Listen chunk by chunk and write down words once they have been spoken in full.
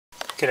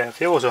G'day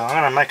viewers, I'm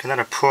going to make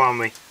another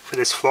primary for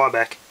this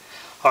flyback.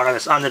 I got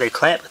this under the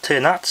clamp, 2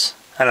 nuts,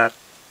 and a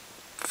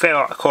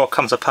ferrite core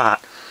comes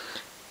apart.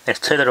 There's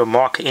 2 little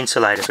micro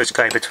insulators which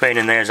go between,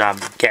 and there's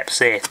gaps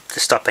there to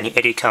stop any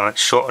eddy current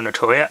shorting the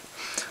tool out.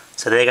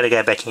 So they're going to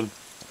go back in.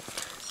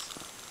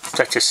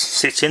 That just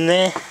sits in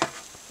there.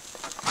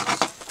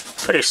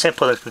 Pretty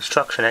simple in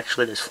construction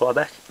actually, this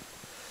flyback.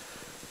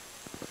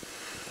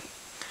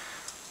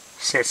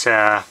 Sets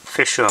a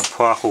Fisher and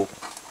Paykel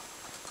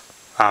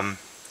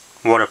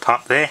water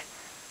pump there.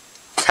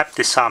 Tap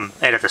this out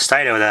of the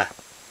stator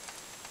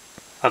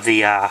of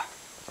the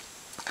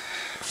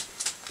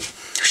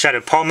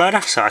shattered pole motor,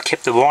 so I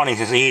kept the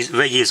windings and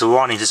reused the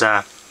windings as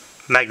a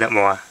magnet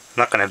wire. I'm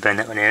not going to burn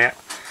that one out.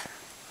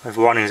 Those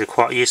windings are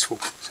quite useful.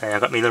 So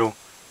I've got my little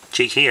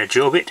jig here, a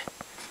drill bit,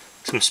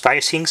 some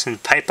spacings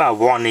and paper. I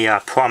wind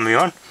the primary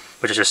on,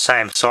 which is the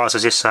same size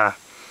as this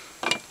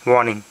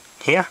winding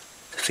here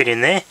to fit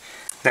in there.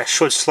 That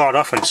should slide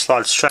off and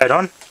slide straight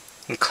on,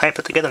 and clamp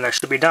it together, and that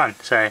should be done.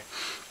 So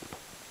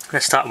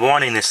let's start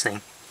winding this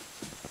thing.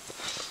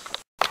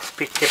 It's a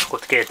bit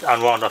difficult to get it to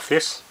unwind off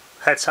this.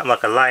 If I had something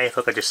like a lathe,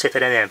 I could just set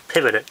it in there and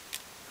pivot it.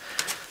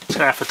 So I'm going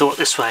to have to do it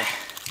this way.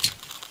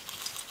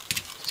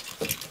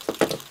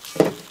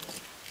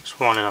 Just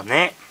wind it on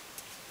there.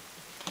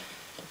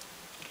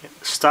 Get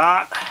the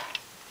start.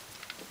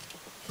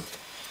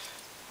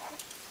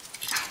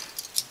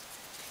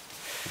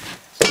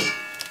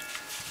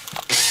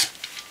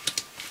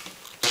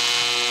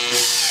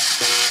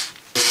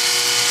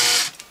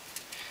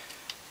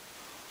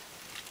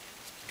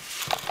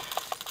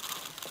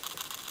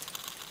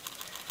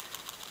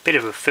 Bit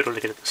of a fiddle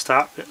to get it to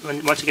start, but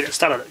once you get it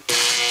started, it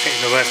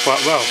tends to work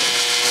quite well.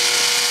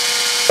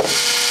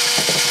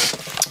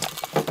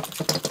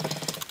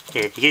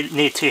 Yeah, you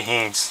need 2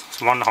 hands,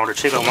 so one to hold the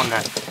trigger and one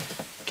to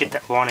get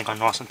that winding on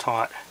nice and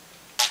tight.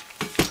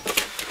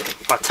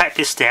 If I tape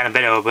this down, I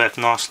bet it will work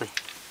nicely.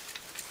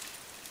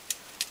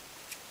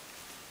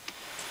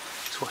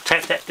 So we'll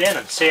tape that down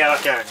and see how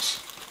it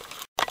goes.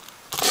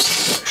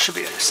 Should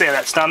be able to see how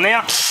that's done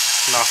now,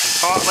 nice and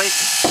tightly.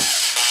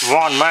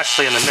 Wind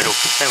mostly in the middle,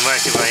 then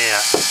work your way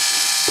out.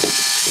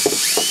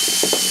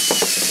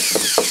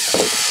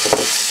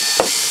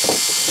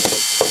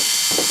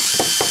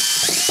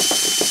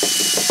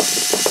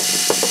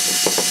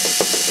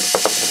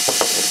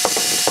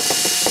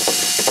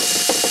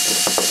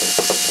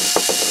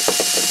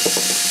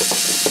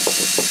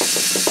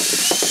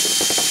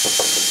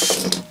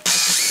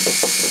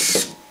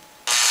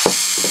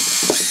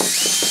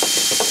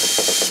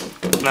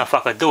 Now if I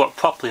could do it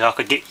properly, I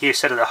could get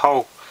use out of the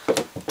whole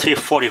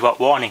 240 volt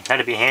winding.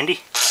 That'd be handy.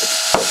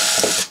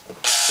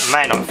 It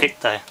may not fit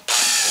though.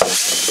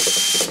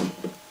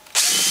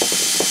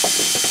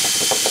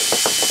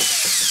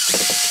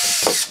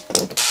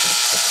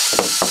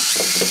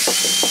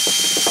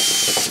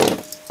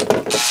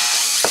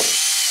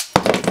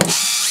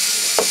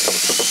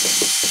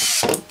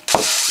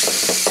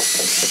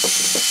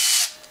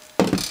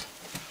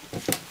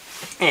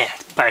 Yeah,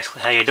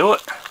 basically how you do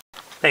it.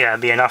 There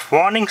gotta be enough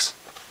windings.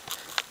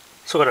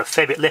 Still got a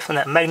fair bit left on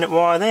that magnet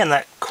wire there and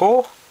that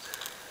core.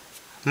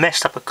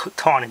 Messed up a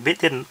tiny bit,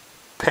 didn't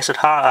press it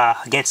hard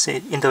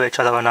into each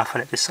other enough,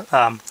 and it just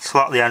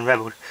slightly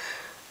unravelled.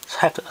 So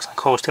I hope that doesn't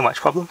cause too much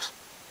problems.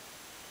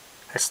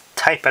 Let's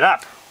tape it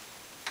up.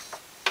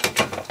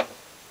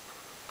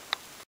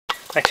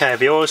 Okay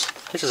viewers,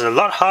 this is a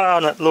lot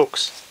harder than it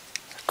looks.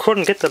 I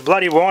couldn't get the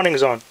bloody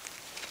windings on.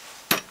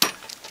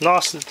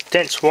 Nice and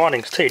dense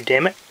windings too,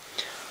 damn it.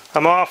 I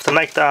might have to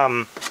make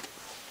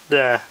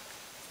the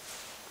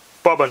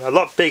bobbin a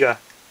lot bigger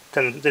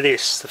than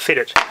this to fit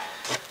it,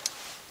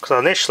 because I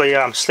initially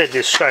slid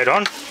this straight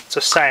on. It's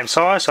the same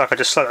size, so I could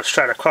just slide it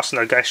straight across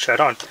and it'll go straight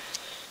on.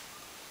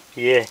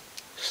 Yeah,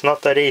 it's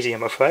not that easy,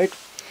 I'm afraid.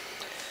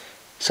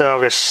 So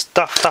I've just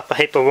stuffed up a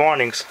heap of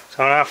windings,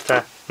 so I'm going to have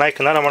to make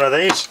another one of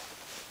these,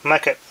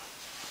 make it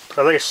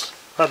at least,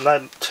 I don't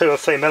know, 2 or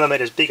 3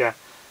 millimeters bigger.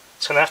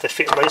 It's going to have to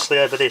fit loosely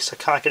over this. I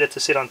can't get it to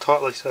sit on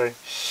tightly, so I'm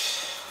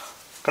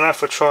going to have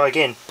to try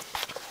again.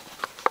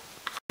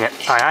 Yeah,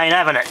 I ain't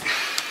having it.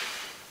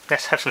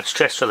 Let's have some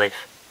stress relief.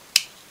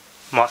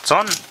 Might's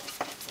on.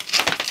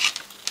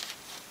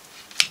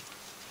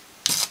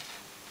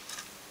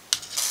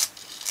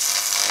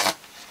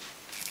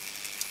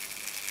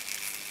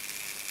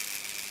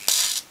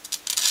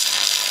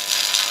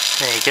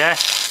 There you go.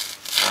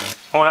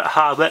 All that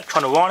hard work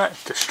trying to wind it,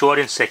 destroyed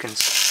in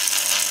seconds.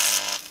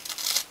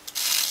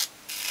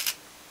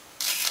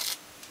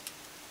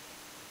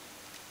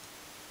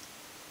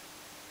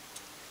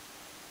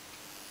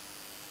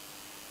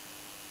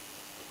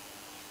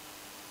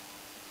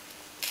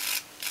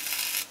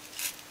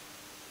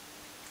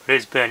 It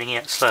is burning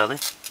out slowly.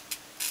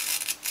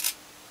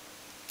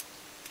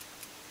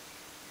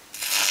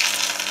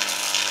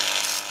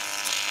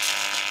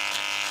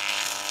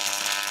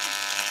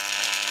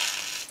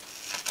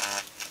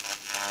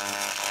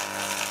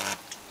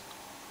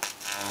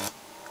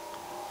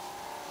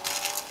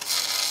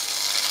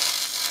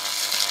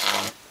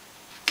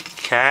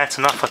 Okay, that's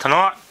enough for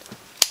tonight.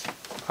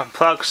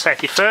 Unplug,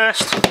 safety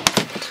first.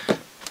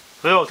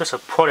 Real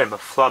disappointed my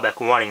flyback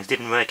windings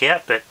didn't work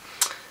out, but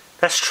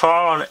let's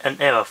try on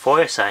and error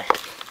for you, say.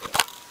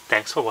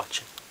 Thanks for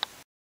watching.